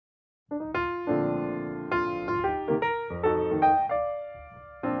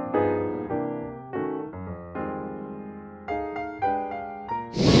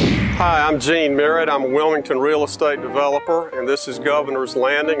Hi, I'm Merritt. I'm a Wilmington real estate developer, and this is Governor's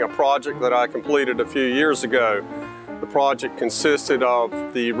Landing, a project that I completed a few years ago. The project consisted of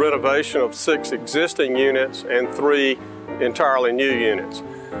the renovation of 6 existing units and 3 entirely new units.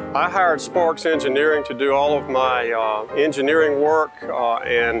 I hired Sparks Engineering to do all of my engineering work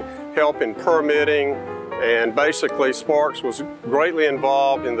and help in permitting, and basically Sparks was greatly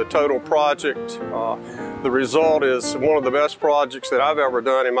involved in the total project. The result is one of the best projects that I've ever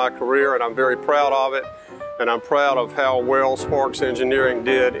done in my career, and I'm very proud of it, and I'm proud of how well Sparks Engineering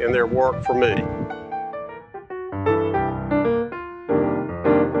did in their work for me.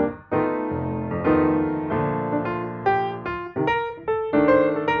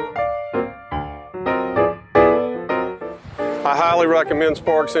 I highly recommend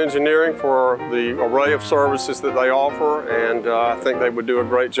Sparks Engineering for the array of services that they offer, and I think they would do a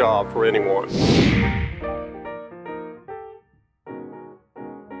great job for anyone.